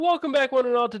Welcome back, one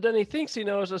and all, to Denny Thinks He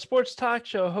Knows, a sports talk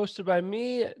show hosted by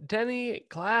me, Denny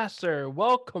Glasser.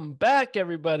 Welcome back,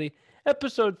 everybody.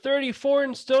 Episode 34,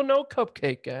 and still no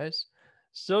cupcake, guys.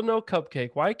 Still no cupcake.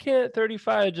 Why can't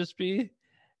 35 just be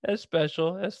as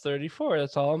special as 34?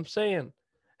 That's all I'm saying.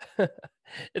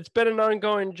 It's been an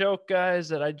ongoing joke, guys,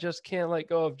 that I just can't let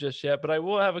go of just yet, but I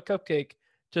will have a cupcake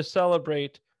to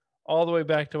celebrate all the way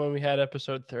back to when we had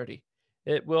episode 30.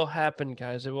 It will happen,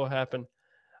 guys. It will happen.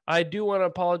 I do want to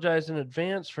apologize in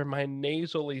advance for my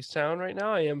nasally sound right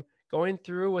now. I am going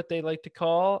through what they like to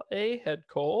call a head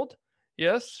cold.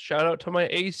 Yes, shout out to my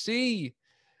AC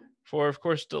for, of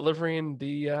course, delivering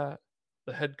the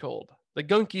head cold, the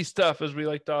gunky stuff, as we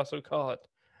like to also call it.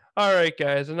 All right,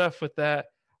 guys, enough with that.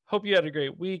 Hope you had a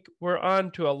great week. We're on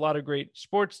to a lot of great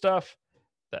sports stuff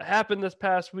that happened this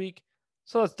past week.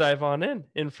 So let's dive on in.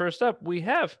 And first up, we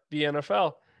have the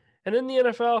NFL. And in the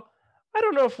NFL, I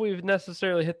don't know if we've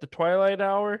necessarily hit the twilight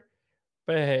hour,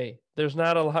 but hey, there's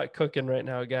not a lot cooking right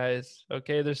now, guys.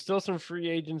 Okay, there's still some free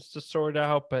agents to sort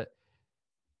out, but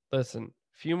listen,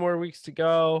 a few more weeks to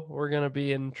go. We're going to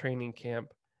be in training camp,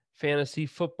 fantasy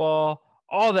football,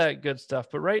 all that good stuff.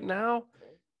 But right now,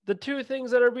 the two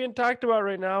things that are being talked about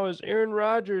right now is Aaron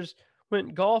Rodgers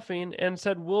went golfing and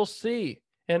said, "We'll see."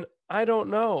 And I don't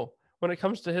know when it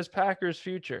comes to his Packers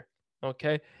future.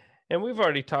 Okay. And we've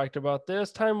already talked about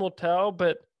this. Time will tell,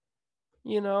 but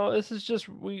this is just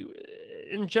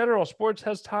in general, sports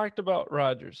has talked about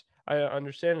Rodgers. I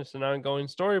understand it's an ongoing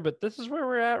story, but this is where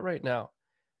we're at right now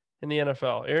in the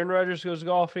NFL. Aaron Rodgers goes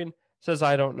golfing, says,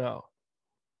 "I don't know."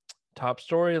 Top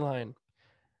storyline.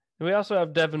 And we also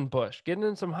have Devin Bush getting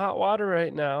in some hot water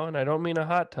right now, and I don't mean a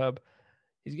hot tub.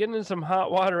 He's getting in some hot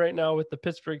water right now with the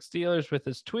Pittsburgh Steelers with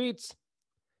his tweets.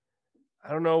 I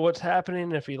don't know what's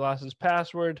happening, if he lost his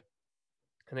password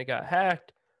and it got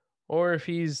hacked, or if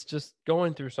he's just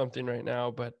going through something right now.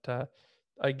 But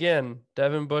again,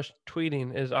 Devin Bush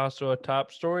tweeting is also a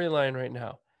top storyline right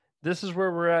now. This is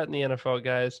where we're at in the NFL,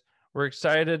 guys. We're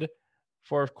excited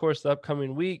for, of course, the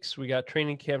upcoming weeks. We got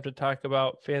training camp to talk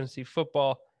about, fantasy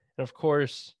football, and of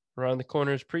course, around the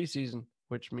corner is preseason,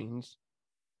 which means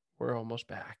we're almost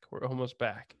back. We're almost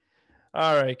back.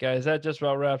 All right, guys, that just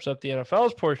about wraps up the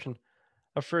NFL's portion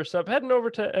of First Up. Heading over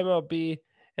to MLB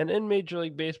and in Major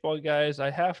League Baseball, guys, I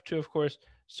have to, of course,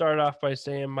 start off by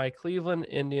saying my Cleveland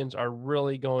Indians are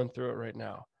really going through it right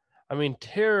now. I mean,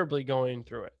 terribly going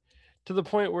through it to the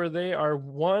point where they are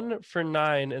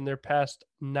 1-for-9 in their past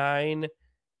 9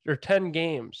 or 10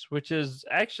 games, which is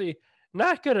actually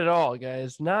not good at all,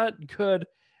 guys. Not good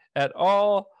at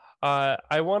all.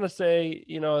 I want to say,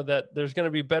 that there's going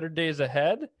to be better days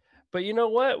ahead. But you know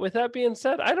what? With that being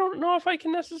said, I don't know if I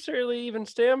can necessarily even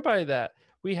stand by that.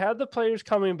 We had the players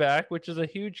coming back, which is a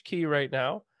huge key right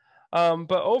now.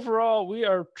 But overall, we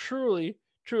are truly,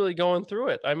 truly going through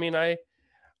it. I mean,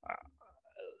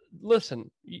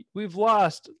 listen, we've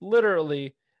lost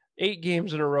literally 8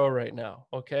 games in a row right now.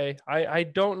 Okay. I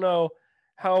don't know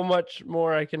how much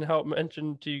more I can help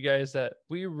mention to you guys that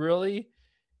we really,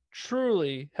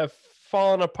 truly have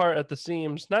fallen apart at the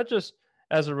seams, not just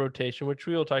as a rotation, which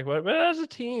we will talk about, but as a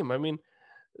team. I mean,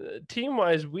 team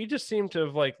wise, we just seem to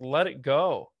have let it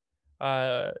go.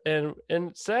 And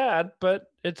it's sad, but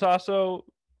it's also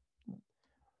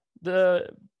the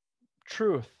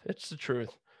truth. It's the truth.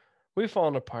 We've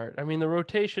fallen apart. I mean, the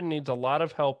rotation needs a lot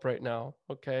of help right now.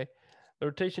 Okay. The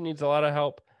rotation needs a lot of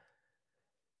help.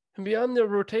 And beyond the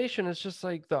rotation, it's just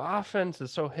like the offense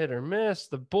is so hit or miss.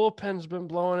 The bullpen's been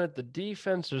blowing it. The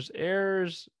defense, there's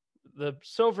errors. The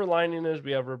silver lining is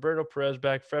we have Roberto Perez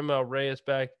back, Fremel Reyes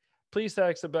back.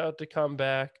 Plesac's about to come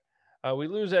back. We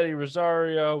lose Eddie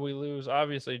Rosario. We lose,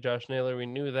 obviously, Josh Naylor. We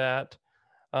knew that.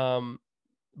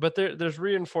 But there's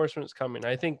reinforcements coming.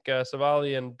 I think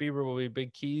Savali and Bieber will be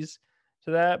big keys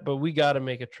to that, but we got to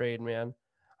make a trade, man.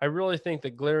 I really think the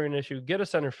glaring issue, get a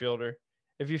center fielder.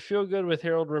 If you feel good with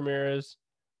Harold Ramirez,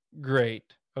 great.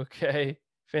 Okay,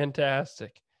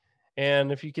 fantastic.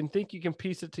 And if you can think you can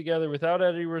piece it together without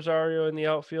Eddie Rosario in the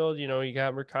outfield, you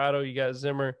got Mercado, you got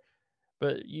Zimmer,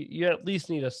 but you at least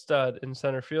need a stud in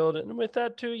center field. And with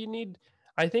that, too, you need,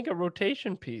 I think, a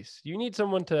rotation piece. You need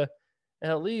someone to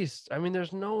at least, I mean,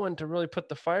 there's no one to really put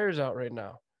the fires out right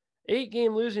now.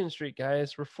 8-game losing streak,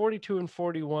 guys. We're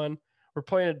 42-41. We're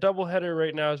playing a doubleheader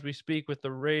right now as we speak with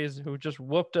the Rays, who just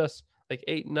whooped us like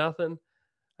 8-0.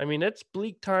 I mean, it's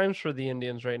bleak times for the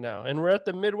Indians right now, and we're at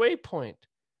the midway point.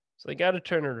 So they got to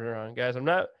turn it around, guys.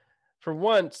 For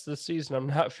once this season, I'm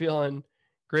not feeling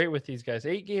great with these guys.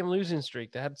 8-game losing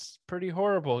streak. That's pretty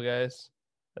horrible, guys.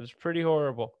 That is pretty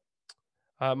horrible.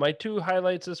 My 2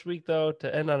 highlights this week, though,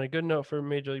 to end on a good note for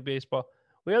Major League Baseball.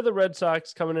 we have the Red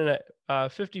Sox coming in at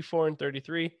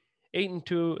 54-33,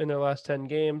 8-2 in their last 10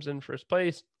 games in first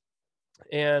place.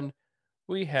 And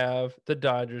we have the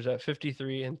Dodgers at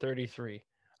 53-33,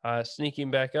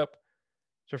 sneaking back up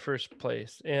to first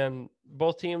place. And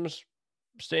both teams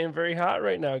staying very hot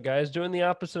right now, guys, doing the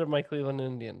opposite of my Cleveland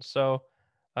Indians. So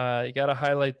you got to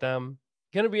highlight them.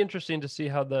 Going to be interesting to see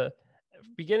how the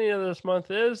beginning of this month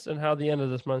is and how the end of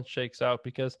this month shakes out,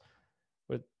 because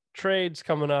with trades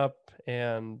coming up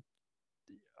and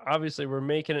obviously we're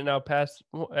making it now past,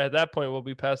 at that point we'll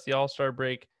be past the All-Star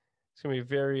break. It's going to be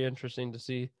very interesting to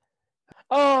see.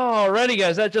 Alrighty,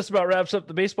 guys, that just about wraps up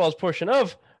the baseballs portion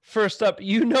of First Up.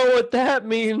 You know what that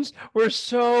means. We're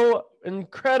so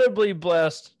incredibly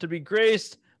blessed to be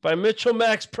graced by Mitchell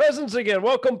Mack's presence again.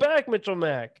 Welcome back, Mitchell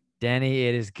Mack. Denny,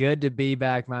 it is good to be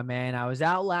back, my man. I was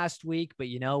out last week, but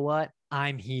you know what?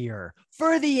 I'm here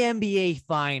for the NBA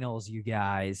Finals, you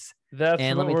guys. That's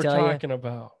what we're talking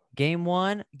about. Game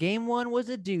one was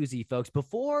a doozy, folks.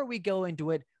 Before we go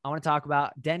into it, I want to talk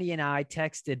about Denny and I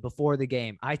texted before the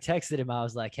game. I texted him. I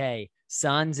was like, hey,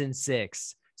 Suns in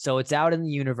 6. So it's out in the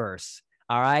universe.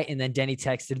 All right. And then Denny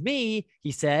texted me.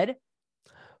 He said,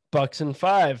 Bucks in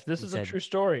 5. This is a true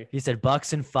story. He said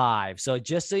Bucks in 5. So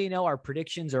just so you know, our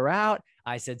predictions are out.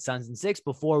 I said Suns in 6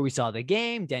 before we saw the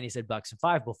game. Denny said Bucks in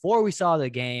 5 before we saw the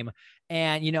game.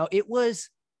 And, you know, it was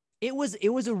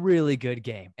a really good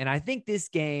game. And I think this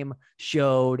game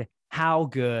showed how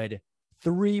good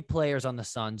 3 players on the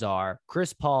Suns are.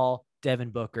 Chris Paul,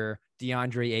 Devin Booker,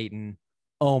 DeAndre Ayton.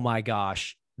 Oh my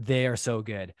gosh, they are so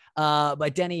good.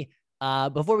 But Denny,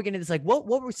 before we get into this, like, what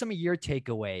were some of your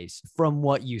takeaways from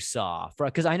what you saw?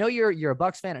 Because I know you're a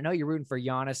Bucks fan. I know you're rooting for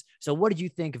Giannis. So what did you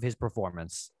think of his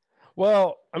performance?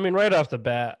 Well, I mean, right off the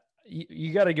bat,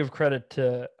 you got to give credit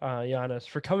to Giannis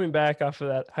for coming back off of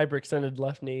that hyperextended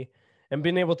left knee and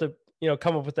being able to,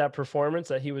 come up with that performance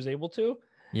that he was able to.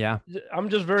 Yeah. I'm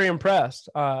just very impressed.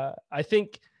 I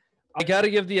think I got to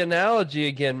give the analogy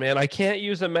again, man. I can't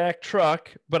use a Mack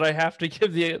truck, but I have to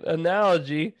give the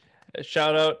analogy.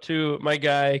 Shout out to my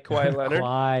guy, Kawhi Leonard.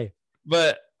 Kawhi.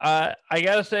 But I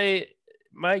got to say,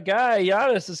 my guy,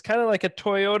 Giannis, is kind of like a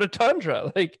Toyota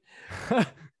Tundra. Like,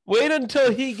 wait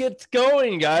until he gets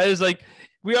going, guys. Like,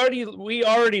 we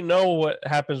already know what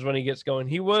happens when he gets going.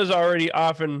 He was already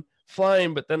off and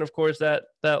flying, but then, of course, that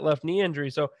left knee injury.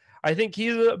 So I think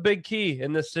he's a big key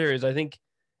in this series. I think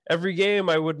every game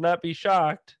I would not be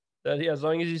shocked that as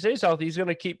long as he stays healthy, he's going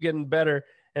to keep getting better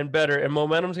and better, and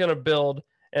momentum's going to build.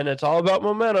 And it's all about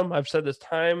momentum. I've said this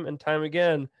time and time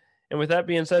again. And with that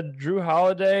being said, Drew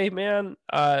Holiday, man,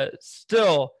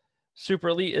 still super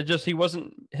elite. It just, he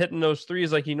wasn't hitting those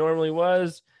threes like he normally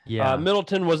was. Yeah.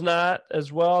 Middleton was not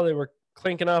as well. They were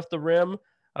clinking off the rim,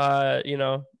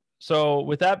 So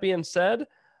with that being said,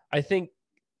 I think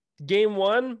game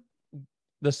 1,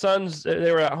 the Suns,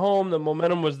 they were at home. The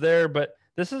momentum was there, but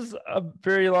this is a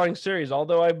very long series.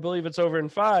 Although I believe it's over in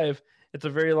 5, it's a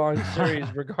very long series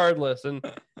regardless.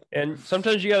 And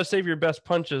sometimes you got to save your best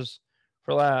punches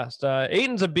for last.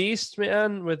 Ayton's a beast,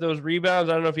 man, with those rebounds.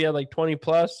 I don't know if he had like 20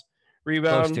 plus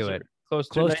rebounds. Close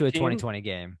to a 2020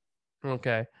 game.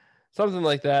 Okay. Something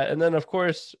like that. And then, of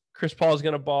course, Chris Paul is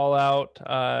going to ball out.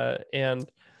 And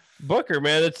Booker,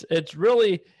 man,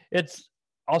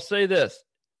 I'll say this.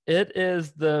 It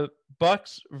is the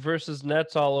Bucks versus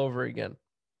Nets all over again.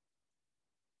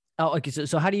 Oh, okay.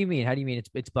 So how do you mean? How do you mean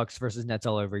it's Bucks versus Nets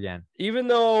all over again? Even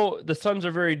though the Suns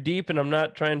are very deep, and I'm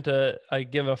not trying to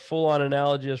give a full-on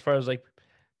analogy as far as like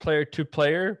player to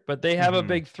player, but they have a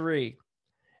big 3,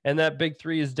 and that big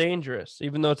 3 is dangerous,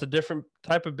 even though it's a different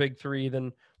type of big 3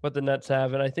 than what the Nets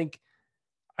have. And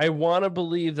I want to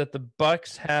believe that the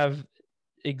Bucks have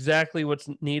exactly what's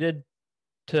needed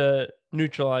to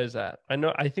neutralize that.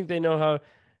 I think they know how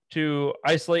to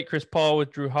isolate Chris Paul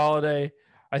with Drew Holiday.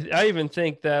 I even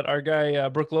think that our guy,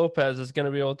 Brook Lopez, is going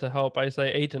to be able to help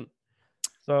isolate Ayton.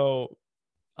 So,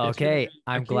 okay,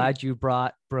 I'm glad you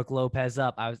brought Brook Lopez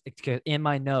up. I was in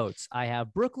my notes. I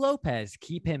have Brook Lopez,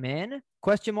 keep him in ?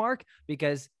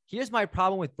 Because here's my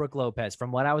problem with Brook Lopez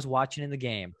from what I was watching in the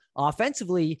game.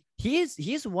 Offensively,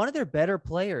 he's one of their better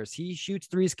players. He shoots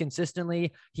threes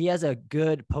consistently. He has a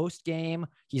good post game.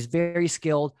 He's very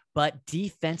skilled, but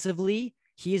defensively,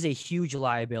 he is a huge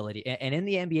liability. And in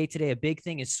the NBA today, a big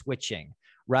thing is switching,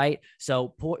 right?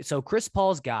 So Chris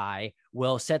Paul's guy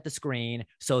will set the screen.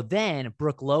 So then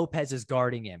Brook Lopez is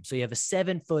guarding him. So you have a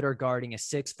 7-footer guarding a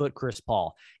 6-foot Chris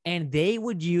Paul. And they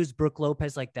would use Brook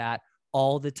Lopez like that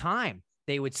all the time.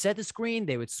 They would set the screen,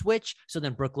 they would switch. So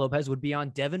then Brook Lopez would be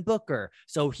on Devin Booker.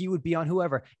 So he would be on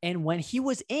whoever. And when he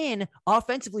was in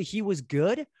offensively, he was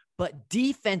good, but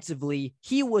defensively,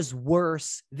 he was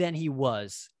worse than he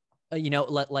was.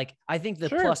 Like I think the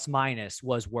plus minus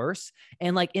was worse.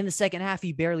 And like in the second half,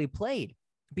 he barely played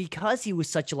because he was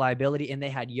such a liability. And they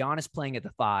had Giannis playing at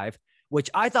the 5, which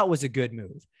I thought was a good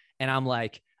move. And I'm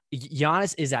like,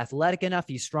 Giannis is athletic enough.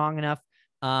 He's strong enough.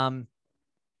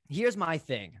 Here's my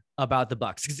thing about the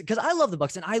Bucks, because I love the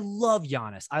Bucks and I love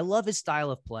Giannis. I love his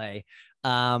style of play.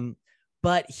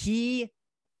 But he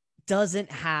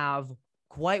doesn't have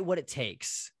quite what it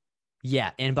takes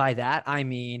yet. And by that, I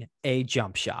mean a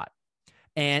jump shot.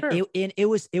 And it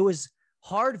was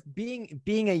hard being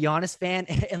a Giannis fan.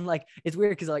 And like, it's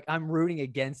weird because like I'm rooting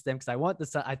against them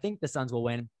because I think the Suns will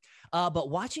win. But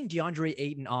watching DeAndre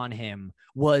Ayton on him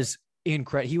was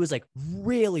incredible. He was like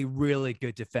really, really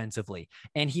good defensively.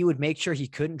 And he would make sure he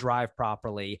couldn't drive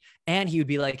properly. And he would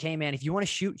be like, hey man, if you want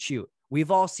to shoot.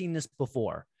 We've all seen this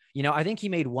before. I think he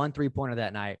made 1 3-pointer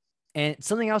that night. And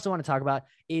something else I want to talk about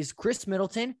is Chris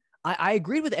Middleton. I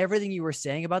agreed with everything you were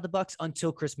saying about the Bucks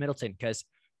until Chris Middleton, because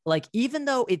like, even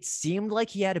though it seemed like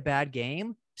he had a bad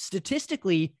game,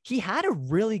 statistically, he had a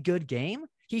really good game.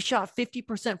 He shot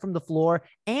 50% from the floor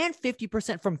and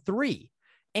 50% from 3.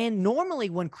 And normally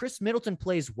when Chris Middleton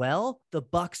plays well, the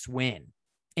Bucks win.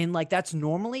 And like, that's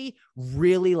normally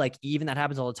really like even. That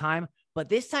happens all the time. But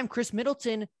this time, Chris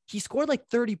Middleton, he scored like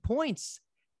 30 points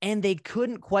and they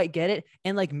couldn't quite get it.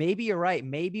 And like, maybe you're right.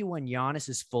 Maybe when Giannis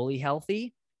is fully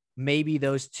healthy, maybe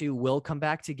those two will come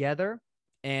back together.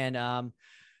 And,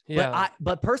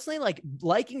 but personally, like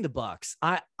liking the Bucks,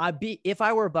 if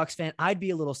I were a Bucks fan, I'd be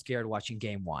a little scared watching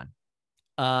game 1.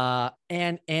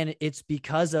 And it's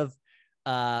because of,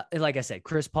 like I said,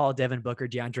 Chris Paul, Devin Booker,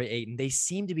 DeAndre Ayton, they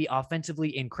seem to be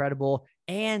offensively incredible,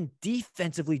 and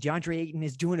defensively, DeAndre Ayton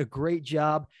is doing a great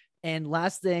job. And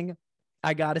last thing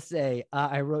I got to say,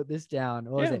 I wrote this down.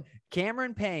 What was it?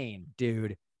 Cameron Payne,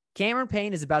 dude. Cameron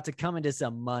Payne is about to come into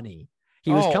some money.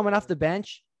 He was coming off the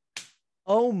bench.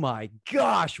 Oh my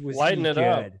gosh, was he good?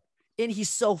 Up. And he's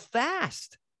so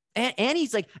fast. And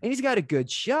he's like, and he's got a good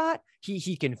shot.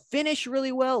 He can finish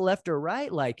really well, left or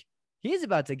right. Like, he's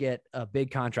about to get a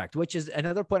big contract, which is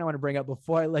another point I want to bring up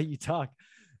before I let you talk.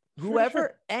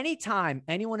 Whoever, anytime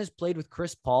anyone has played with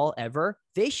Chris Paul ever,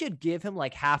 they should give him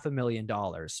like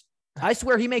 $500,000. I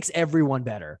swear he makes everyone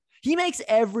better. He makes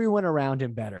everyone around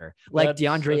him better. Like that's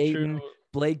DeAndre Ayton,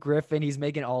 Blake Griffin, he's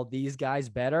making all these guys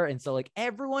better. And so like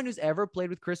everyone who's ever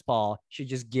played with Chris Paul should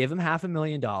just give him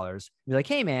 $500,000. Be like,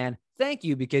 hey man, thank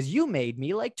you, because you made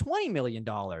me like $20 million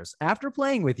after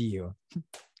playing with you.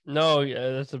 No,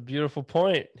 that's a beautiful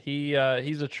point. He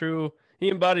embodies a true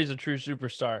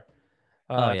superstar.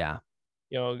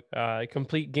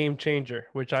 Complete game changer,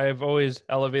 which I have always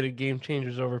elevated game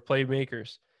changers over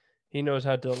playmakers. He knows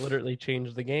how to literally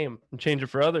change the game and change it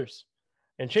for others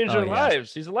and change their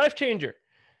lives. He's a life changer.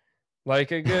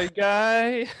 Like a good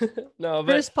guy. No,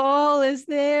 but Chris Paul is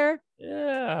there.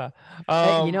 Yeah.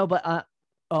 Were you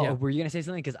going to say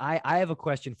something? Because I have a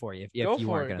question for you if you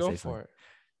weren't going to say something.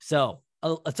 So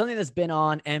something that's been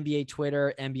on NBA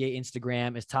Twitter, NBA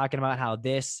Instagram is talking about how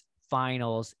this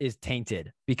finals is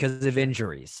tainted because of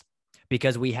injuries.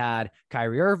 Because we had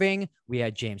Kyrie Irving, we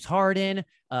had James Harden,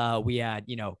 we had,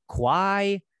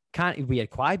 Kawhi. We had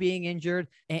Kawhi being injured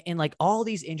and like all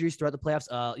these injuries throughout the playoffs,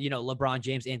 LeBron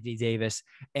James, Anthony Davis.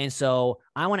 And so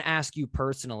I want to ask you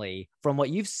personally, from what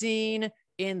you've seen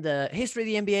in the history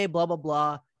of the NBA, blah, blah,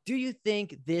 blah, do you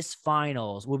think this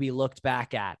finals will be looked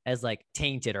back at as like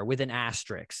tainted or with an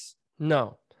asterisk?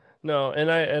 No. And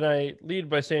I lead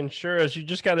by saying, sure, as you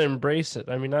just got to embrace it.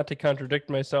 I mean, not to contradict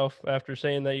myself after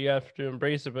saying that you have to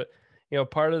embrace it, but,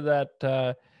 part of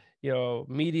that,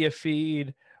 media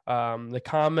feed, the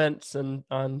comments and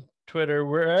on Twitter,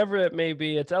 wherever it may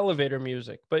be, it's elevator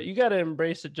music, but you got to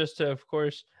embrace it just to, of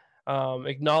course,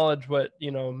 acknowledge what,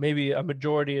 maybe a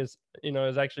majority is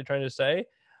actually trying to say.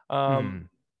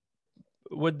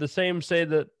 Would the same say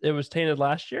that it was tainted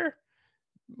last year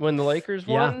when the Lakers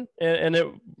won? And it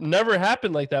never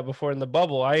happened like that before in the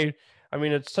bubble. I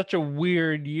mean, it's such a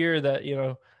weird year that,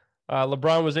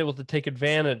 LeBron was able to take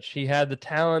advantage. He had the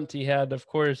talent. He had, of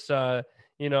course, a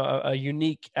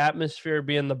unique atmosphere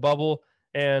being the bubble,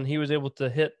 and he was able to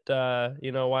hit,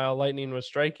 while lightning was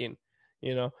striking,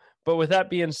 But with that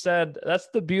being said, that's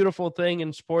the beautiful thing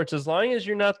in sports. As long as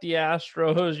you're not the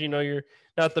Astros, you're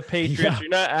not the Patriots, you're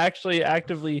not actually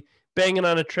actively banging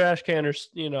on a trash can or,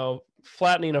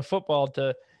 flattening a football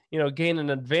to, gain an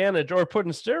advantage or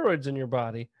putting steroids in your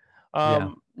body.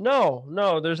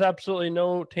 No, there's absolutely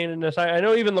no taintedness. I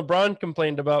know even LeBron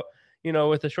complained about,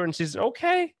 with the shortened season.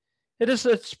 Okay.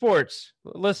 It's sports.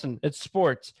 Listen, it's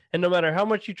sports. And no matter how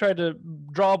much you try to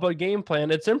draw up a game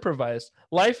plan, it's improvised.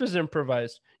 Life is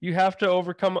improvised. You have to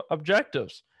overcome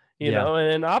objectives, Yeah.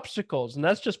 and obstacles. And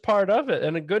that's just part of it.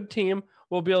 And a good team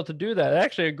will be able to do that.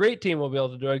 Actually, a great team will be able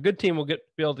to do it. A good team will be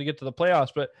able to get to the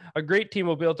playoffs, but a great team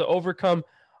will be able to overcome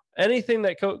anything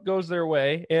that goes their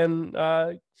way and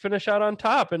finish out on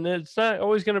top. And it's not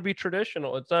always going to be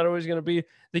traditional. It's not always going to be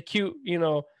the cute,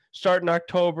 start in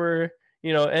October,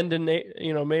 end in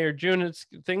May or June. It's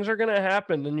things are going to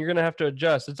happen, and you're going to have to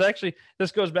adjust. It's actually,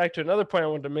 this goes back to another point I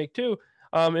wanted to make too.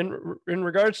 In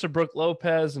regards to Brook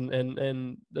Lopez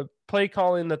and the play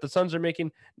calling that the Suns are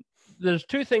making, there's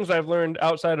two things I've learned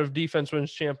outside of defense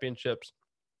wins championships,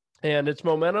 and it's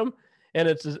momentum, and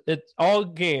it's all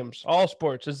games, all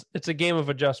sports. It's a game of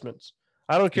adjustments.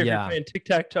 I don't care if you're playing tic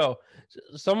tac toe.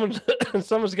 Someone's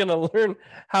going to learn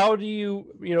how do you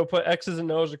put X's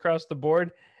and O's across the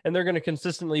board, and they're going to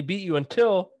consistently beat you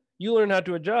until you learn how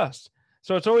to adjust.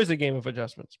 So it's always a game of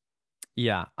adjustments.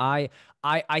 Yeah, I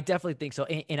definitely think so.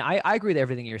 And I agree with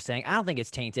everything you're saying. I don't think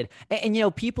it's tainted.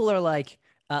 And people are like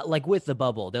with the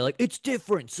bubble, they're like, it's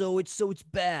different, so it's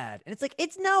bad. And it's like,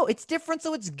 it's different,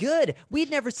 so it's good. We'd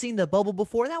never seen the bubble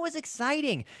before. That was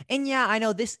exciting. And yeah, I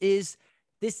know this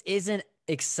isn't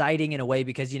exciting in a way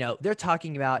because, they're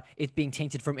talking about it being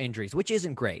tainted from injuries, which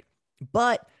isn't great.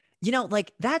 But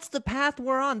that's the path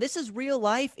we're on. This is real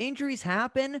life. Injuries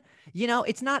happen.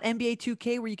 It's not NBA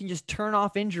 2K where you can just turn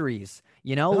off injuries.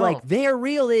 No. Like they're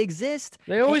real. They exist.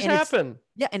 They always happen.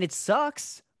 Yeah, and it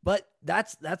sucks, but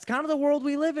that's kind of the world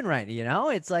we live in right now.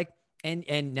 It's like,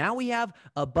 and now we have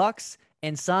a Bucks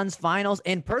and Suns finals,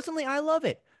 and personally, I love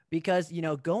it. Because,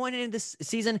 going into this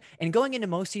season and going into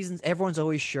most seasons, everyone's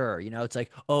always sure, it's like,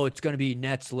 oh, it's going to be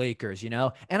Nets, Lakers, and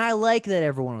I like that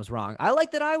everyone was wrong. I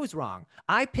like that I was wrong.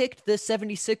 I picked the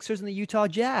 76ers and the Utah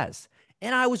Jazz,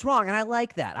 and I was wrong. And I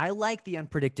like that. I like the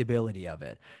unpredictability of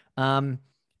it.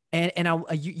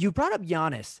 You brought up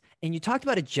Giannis and you talked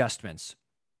about adjustments.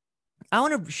 I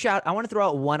want to throw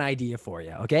out one idea for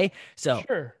you. Okay. So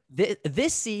sure.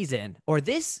 This season or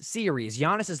this series,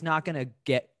 Giannis is not going to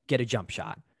get a jump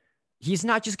shot. He's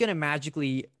not just going to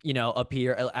magically,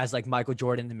 appear as like Michael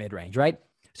Jordan in the mid-range, right?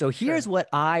 So here's what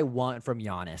I want from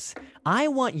Giannis. I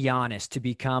want Giannis to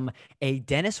become a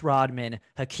Dennis Rodman,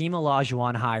 Hakeem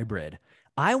Olajuwon hybrid.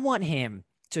 I want him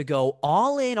to go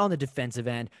all in on the defensive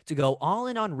end, to go all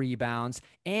in on rebounds,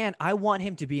 and I want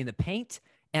him to be in the paint,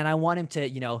 and I want him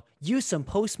to, use some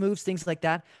post moves, things like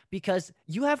that, because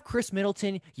you have Chris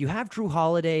Middleton, you have Drew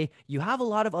Holiday, you have a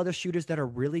lot of other shooters that are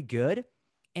really good.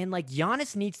 And like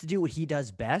Giannis needs to do what he does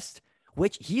best,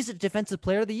 which he's a defensive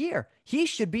player of the year. He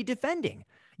should be defending.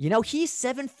 He's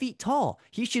 7 feet tall.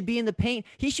 He should be in the paint.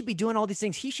 He should be doing all these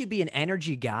things. He should be an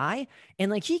energy guy. And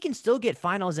like he can still get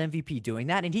finals MVP doing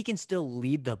that. And he can still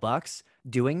lead the Bucks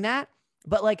doing that.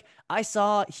 But like I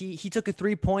saw he took a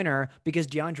 3-pointer because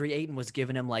DeAndre Ayton was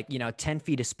giving him 10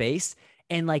 feet of space.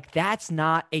 And like that's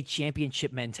not a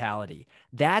championship mentality.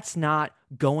 That's not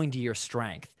going to your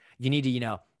strength. You need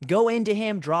to, go into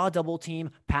him, draw a double team,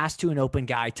 pass to an open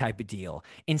guy type of deal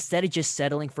instead of just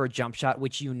settling for a jump shot,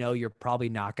 which you're probably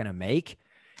not going to make.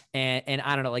 And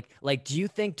I don't know, like, do you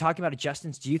think, talking about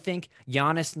adjustments, do you think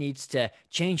Giannis needs to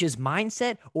change his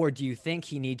mindset, or do you think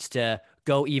he needs to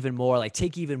go even more, like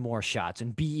take even more shots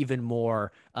and be even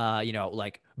more,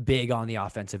 big on the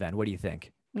offensive end? What do you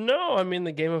think? No, I mean,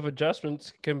 the game of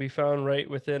adjustments can be found right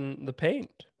within the paint.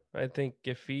 I think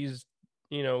if he's,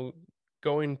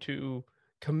 going to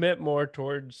commit more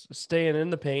towards staying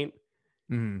in the paint,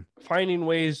 finding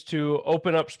ways to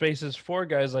open up spaces for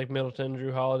guys like Middleton,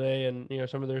 Drew Holiday, and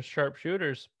some of their sharp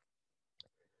shooters.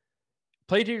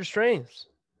 Play to your strengths,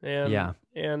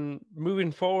 and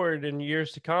moving forward in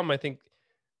years to come, I think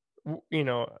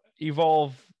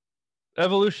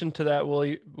evolution to that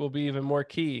will be even more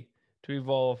key to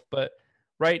evolve. But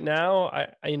right now,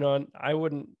 I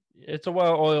wouldn't. It's a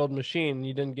well-oiled machine.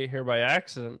 You didn't get here by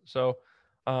accident, so.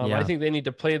 I think they need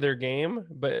to play their game,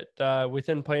 but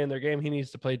within playing their game, he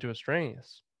needs to play to his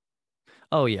strengths.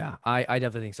 Oh yeah, I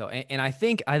definitely think so, and I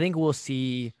think we'll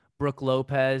see Brook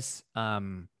Lopez.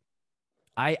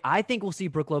 I think we'll see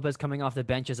Brook Lopez coming off the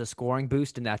bench as a scoring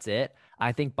boost, and that's it.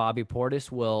 I think Bobby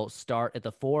Portis will start at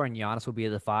the 4, and Giannis will be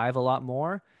at the 5 a lot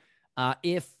more.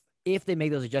 If they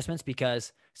make those adjustments,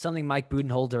 because something Mike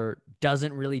Budenholzer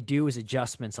doesn't really do is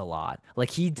adjustments a lot. Like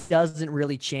he doesn't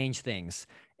really change things.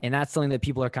 And that's something that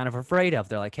people are kind of afraid of.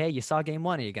 They're like, hey, you saw game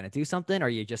 1. Are you going to do something? Or are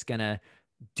you just going to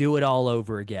do it all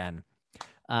over again?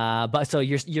 But so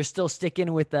you're still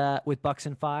sticking with Bucks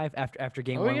and 5 after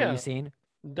game 1, what you've seen?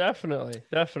 Definitely.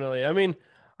 I mean,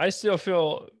 I still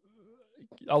feel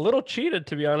a little cheated,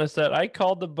 to be honest, that I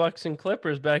called the Bucks and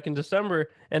Clippers back in December,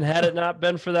 and had it not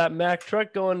been for that Mack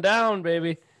truck going down,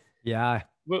 baby, Yeah.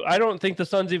 I don't think the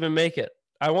Suns even make it.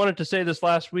 I wanted to say this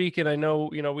last week, and I know,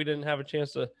 we didn't have a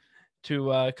chance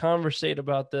to conversate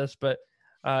about this, but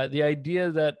the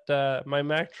idea that my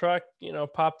Mack truck,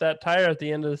 popped that tire at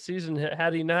the end of the season,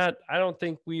 had he not, I don't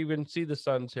think we even see the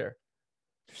Suns here.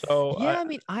 So yeah, I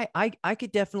mean, I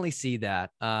could definitely see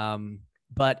that.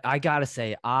 But I gotta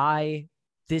say,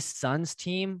 this Suns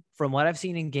team, from what I've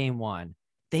seen in game one,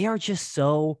 they are just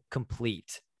so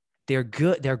complete. They're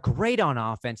good. They're great on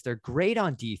offense. They're great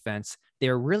on defense.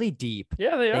 They're really deep.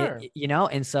 Yeah, they are.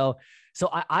 And so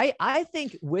I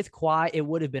think with Kawhi, it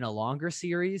would have been a longer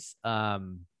series. But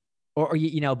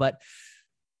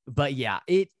yeah,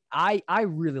 I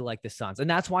really like the Suns, and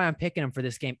that's why I'm picking them for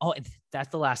this game. Oh, and that's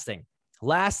the last thing.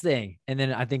 And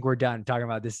then I think we're done talking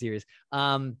about this series.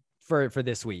 For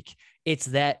this week, it's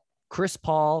that Chris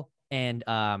Paul and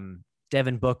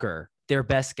Devin Booker, their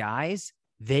best guys,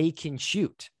 they can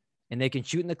shoot, and they can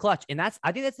shoot in the clutch. And I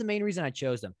think that's the main reason I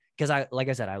chose them, because like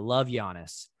I said, I love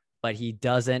Giannis, but he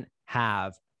doesn't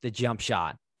have the jump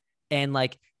shot. And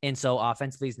so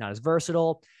offensively, he's not as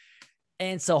versatile.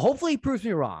 And so hopefully he proves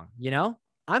me wrong,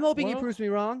 I'm hoping he proves me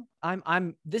wrong.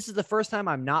 This is the first time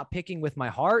I'm not picking with my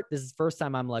heart. This is the first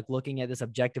time I'm looking at this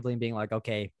objectively and being like,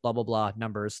 okay, blah, blah, blah,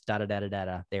 numbers, da, da, da, da, da,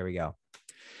 da. There we go.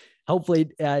 Hopefully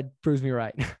it proves me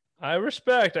right. I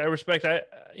respect.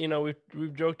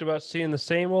 We've joked about seeing the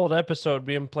same old episode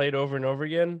being played over and over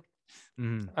again.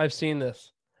 I've seen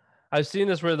this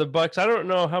where the Bucks, I don't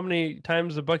know how many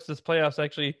times the Bucks this playoffs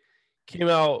actually came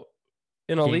out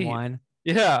in a lead. One.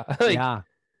 Yeah. Yeah.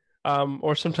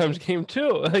 Or sometimes game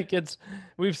two.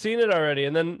 We've seen it already.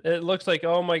 And then it looks like,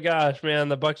 oh my gosh, man,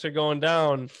 the Bucks are going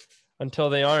down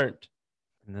until they aren't.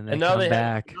 And then now they come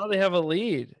back. Now they have a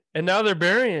lead. And now they're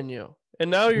burying you.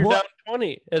 And now you're down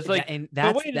 20. It's like, and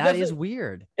that is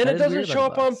weird. And it doesn't show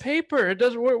up on paper. It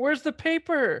does. Where's the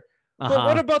paper? But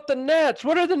what about the Nets?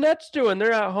 What are the Nets doing?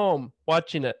 They're at home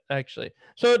watching it, actually.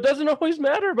 So it doesn't always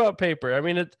matter about paper. I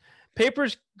mean,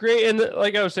 paper's great. And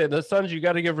like I was saying, the Suns, you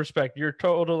got to give respect. You're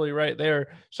totally right. They are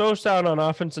so sound on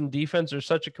offense and defense. They're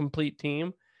such a complete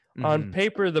team. On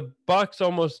paper, the Bucks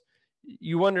almost,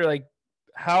 you wonder,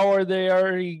 how are they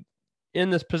already in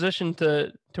this position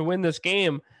to win this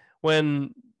game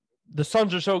when the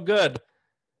Suns are so good?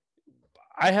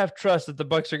 I have trust that the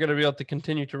Bucks are going to be able to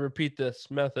continue to repeat this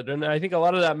method. And I think a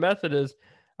lot of that method is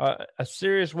a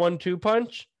serious 1-2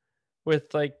 punch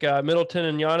with Middleton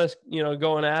and Giannis,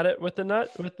 going at it with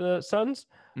the Suns.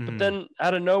 But then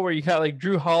out of nowhere, you got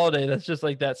Drew Holiday. That's just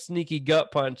that sneaky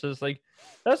gut punch. It's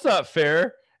that's not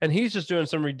fair. And he's just doing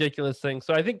some ridiculous things.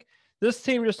 So I think this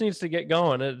team just needs to get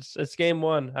going. It's game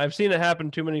one. I've seen it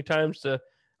happen too many times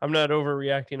I'm not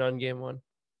overreacting on game one.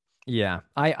 Yeah,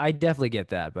 I definitely get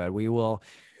that, but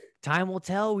time will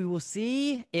tell. We will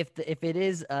see if it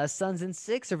is Suns in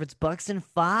 6 or if it's Bucks in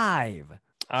 5.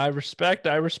 I respect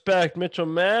Mitchell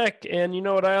Mack. And you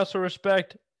know what? I also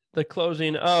respect the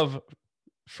closing of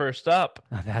First Up.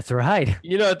 That's right.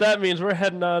 You know what that means? We're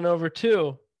heading on over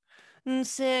to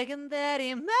Second That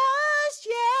Emotion.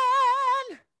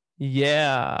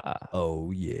 Yeah. Oh,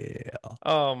 yeah.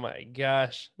 Oh, my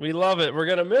gosh. We love it. We're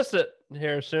going to miss it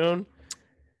here soon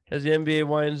as the NBA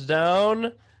winds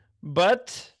down.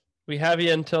 But we have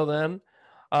you until then.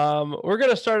 We're going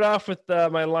to start off with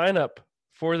my lineup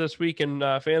for this week in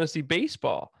fantasy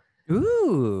baseball.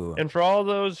 Ooh. And for all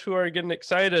those who are getting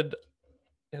excited,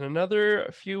 in another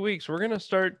few weeks, we're going to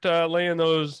start laying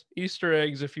those Easter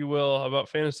eggs, if you will, about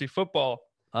fantasy football.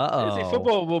 Fantasy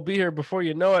football will be here before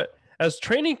you know it, as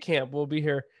training camp will be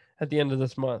here at the end of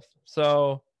this month.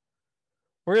 So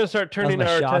we're going to start turning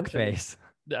our shock attention. Face.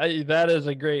 That is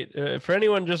a great, for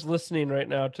anyone just listening right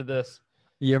now to this.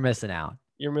 You're missing out.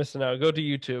 Go to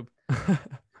YouTube.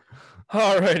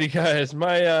 All righty, guys.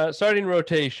 My starting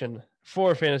rotation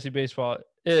for fantasy baseball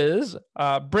is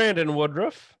Brandon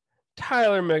Woodruff,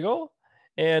 Tyler Miggle,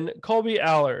 and Colby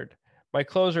Allard. My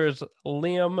closer is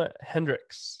Liam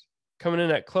Hendricks. Coming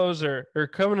in at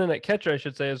catcher, I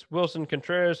should say, is Wilson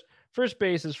Contreras. First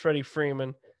base is Freddie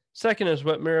Freeman. Second is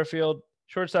Whit Merrifield.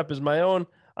 Shortstop is my own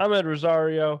Ahmed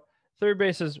Rosario. Third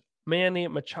base is Manny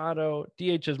Machado.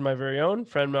 DH is my very own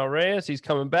friend Mel Reyes. He's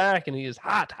coming back, and he is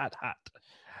hot.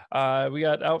 We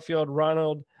got outfield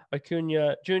Ronald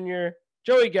Acuna Jr.,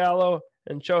 Joey Gallo,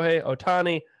 and Shohei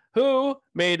Ohtani, who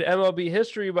made MLB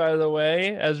history, by the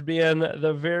way, as being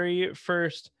the very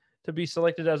first to be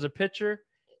selected as a pitcher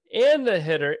and a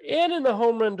hitter and in the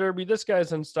home run derby. This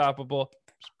guy's unstoppable.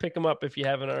 Just pick him up if you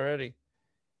haven't already.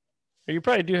 Or you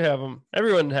probably do have him.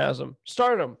 Everyone has him.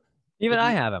 Start him. Even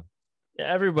I have him.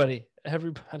 Yeah, everybody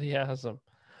has them.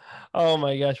 Oh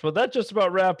my gosh. Well, that just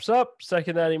about wraps up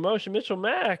Second That Emotion. Mitchell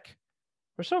Mack,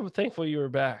 we're so thankful you were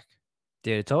back.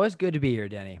 Dude, it's always good to be here,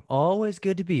 Denny. Always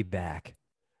good to be back.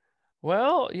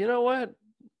 Well, you know what?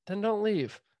 Then don't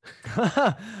leave.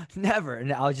 Never.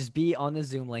 And I'll just be on the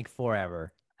Zoom link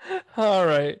forever. All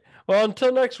right. Well,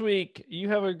 until next week, you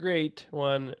have a great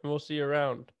one, and we'll see you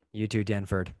around. You too,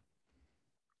 Denford.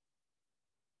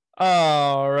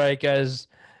 All right, guys.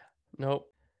 Nope.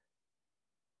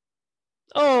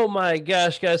 Oh my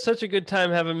gosh, guys. Such a good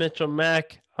time having Mitchell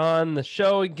Mack on the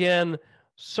show again.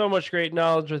 So much great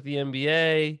knowledge with the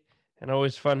NBA, and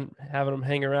always fun having him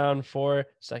hang around for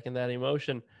Second That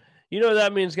Emotion. You know what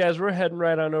that means, guys. We're heading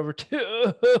right on over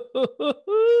to.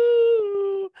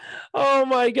 Oh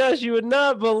my gosh, you would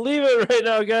not believe it right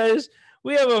now, guys.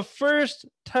 We have a first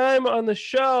time on the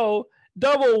show,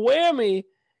 double whammy.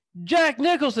 Jack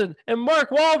Nicholson and Mark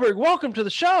Wahlberg, welcome to the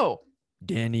show.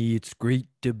 Denny, it's great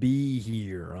to be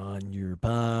here on your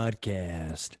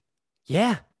podcast.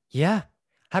 Yeah, yeah.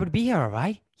 Happy to be here, all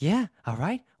right? Yeah, all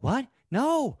right. What?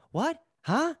 No, what?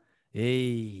 Huh?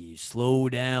 Hey, slow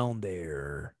down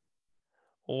there.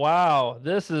 Wow,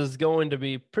 this is going to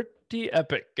be pretty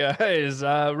epic, guys.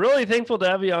 Really thankful to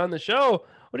have you on the show.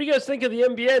 What do you guys think of the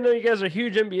NBA? I know you guys are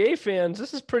huge NBA fans.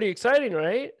 This is pretty exciting,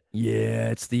 right? Yeah,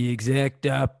 it's the exact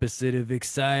opposite of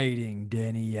exciting,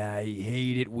 Denny. I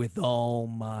hate it with all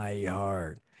my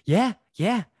heart. Yeah,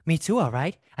 yeah, me too, all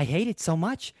right? I hate it so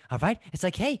much, all right? It's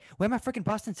like, hey, where are my freaking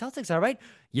Boston Celtics, all right?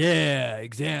 Yeah,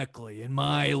 exactly. And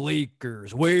my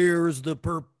Lakers, where's the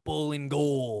purple and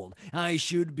gold? I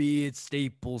should be at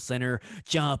Staples Center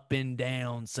chopping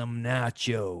down some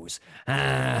nachos. Ha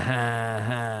ha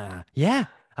ha. Yeah,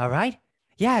 all right?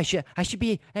 Yeah, I should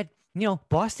be at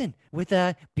Boston with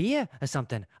a beer or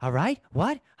something. All right?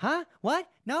 What? Huh? What?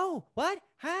 No. What?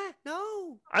 Huh?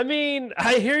 No. I mean,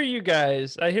 I hear you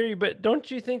guys. I hear you, but don't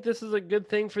you think this is a good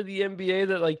thing for the NBA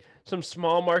that like some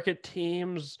small market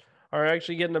teams are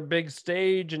actually getting a big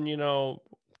stage and no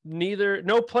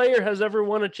player has ever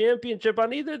won a championship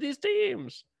on either of these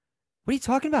teams. What are you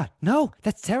talking about? No,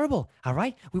 that's terrible. All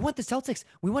right? We want the Celtics.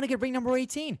 We want to get ring number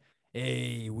 18.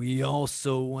 Hey, we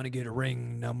also want to get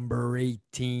ring number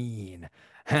 18.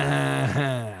 Ha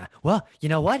ha. Well, you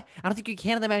know what? I don't think you can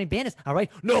handle that many banners. All right?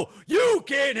 No, you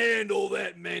can't handle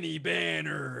that many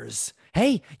banners.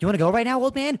 Hey, you want to go right now,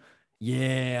 old man?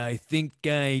 Yeah, I think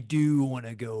I do want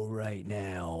to go right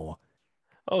now.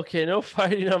 Okay, no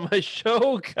fighting on my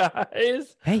show,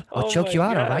 guys. Hey, I'll Oh choke my you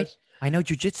out, all right? gosh. I know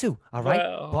jujitsu, all right?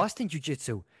 Well, Boston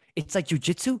jujitsu. It's like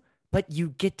jujitsu, but you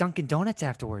get Dunkin' Donuts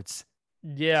afterwards.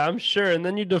 yeah, I'm sure. And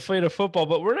then you deflate a football,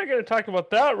 but we're not going to talk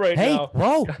about that right Hey, now,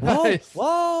 whoa, whoa, guys.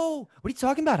 whoa. What are you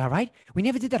talking about, all right? We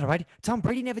never did that, all right? Tom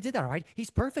Brady never did that, all right?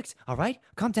 He's perfect, all right?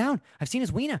 Calm down. I've seen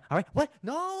his wiener, all right? What?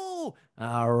 No.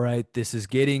 All right, this is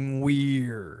getting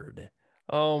weird.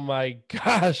 Oh my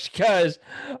gosh, guys.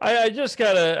 I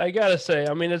gotta say,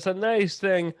 I mean, it's a nice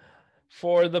thing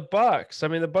for the Bucks. I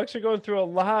mean, the Bucks are going through a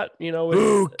lot, with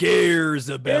Who cares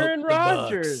about Aaron the Bucks?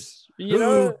 Rodgers. You Who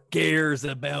know, cares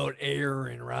about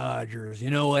Aaron Rodgers? You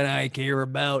know what I care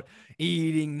about?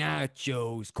 Eating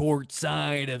nachos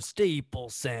courtside of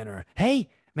Staples Center. Hey,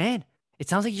 man, it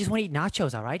sounds like you just want to eat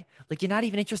nachos, all right? Like you're not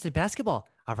even interested in basketball,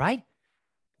 all right?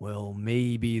 Well,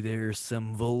 maybe there's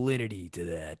some validity to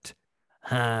that.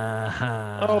 Ha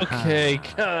ha okay,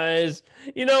 ha. guys.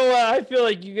 You know what? I feel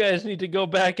like you guys need to go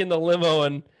back in the limo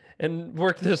and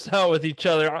work this out with each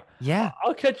other. Yeah,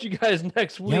 I'll catch you guys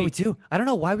next yeah, we week. do. I don't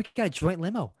know why we got a joint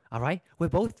limo, all right? We're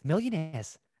both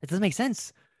millionaires. It doesn't make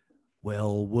sense.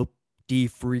 Well, whoop-de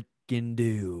freaking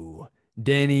do.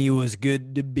 Denny was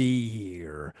good to be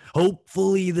here.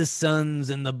 Hopefully the Suns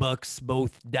and the Bucks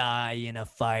both die in a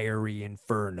fiery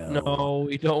inferno. No,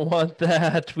 we don't want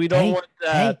that. We don't Hey, want hey,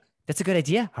 that. that's a good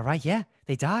idea. All right, yeah,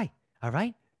 they die. All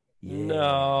right? Yeah.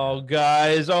 No,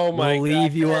 guys. Oh my We'll God.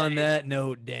 leave you on Hey. that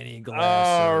note, Denny All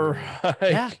Glasser.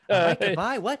 Yeah, right, all right, guys.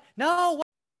 goodbye. What? No, what?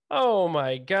 Oh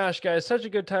my gosh, guys. Such a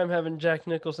good time having Jack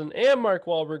Nicholson and Mark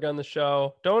Wahlberg on the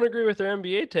show. Don't agree with their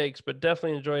NBA takes, but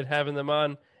definitely enjoyed having them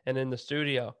on and in the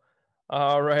studio.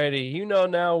 All righty.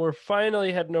 Now we're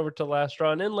finally heading over to Last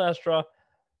Straw. And in Last Straw,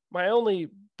 my only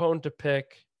bone to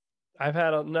pick, I've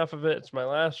had enough of it. It's my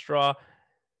last straw.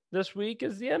 This week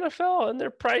is the NFL and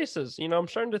their prices. I'm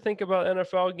starting to think about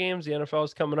NFL games. The NFL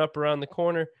is coming up around the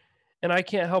corner. And I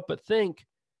can't help but think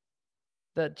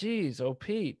that, geez, oh,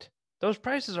 Pete, those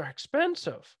prices are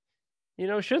expensive.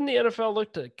 Shouldn't the NFL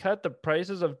look to cut the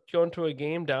prices of going to a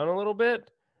game down a little bit?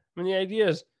 I mean, the idea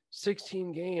is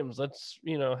 16 games. Let's,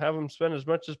 have them spend as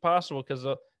much as possible because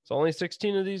it's only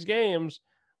 16 of these games.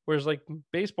 Whereas, like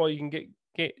baseball, you can get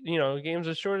games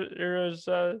as short or as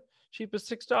cheap as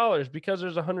 $6 because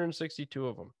there's 162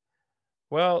 of them.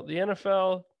 Well, the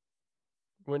NFL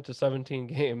went to 17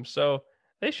 games, so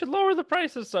they should lower the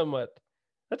prices somewhat.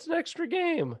 That's an extra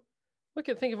game.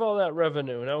 Think of all that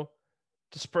revenue. Now,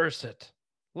 disperse it.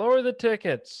 Lower the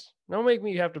tickets. Don't make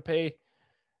me have to pay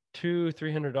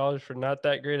 $200-$300 for not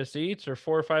that great of seats, or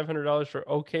 $400-$500 for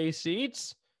okay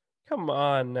seats. Come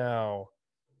on now.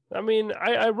 I mean,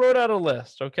 I wrote out a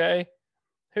list. Okay,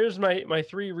 here's my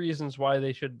 3 reasons why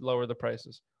they should lower the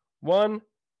prices. One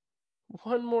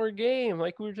more game,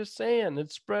 like we were just saying,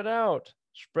 it's spread out.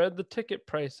 Spread the ticket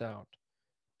price out.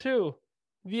 2,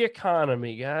 the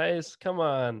economy, guys. Come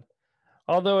on.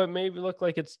 Although it may look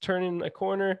like it's turning a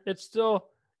corner, it's still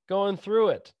going through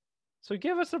it. So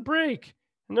give us a break.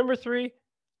 Number 3,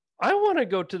 I want to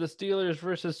go to the Steelers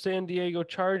versus San Diego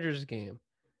Chargers game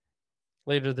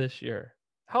later this year.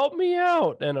 Help me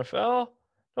out, NFL.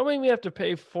 Don't make me have to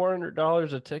pay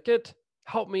 $400 a ticket.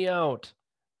 Help me out.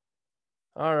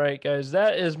 All right, guys,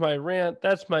 that is my rant.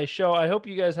 That's my show. I hope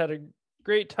you guys had a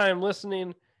great time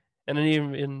listening and an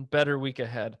even better week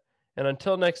ahead. And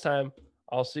until next time,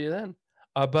 I'll see you then.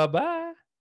 Bye-bye.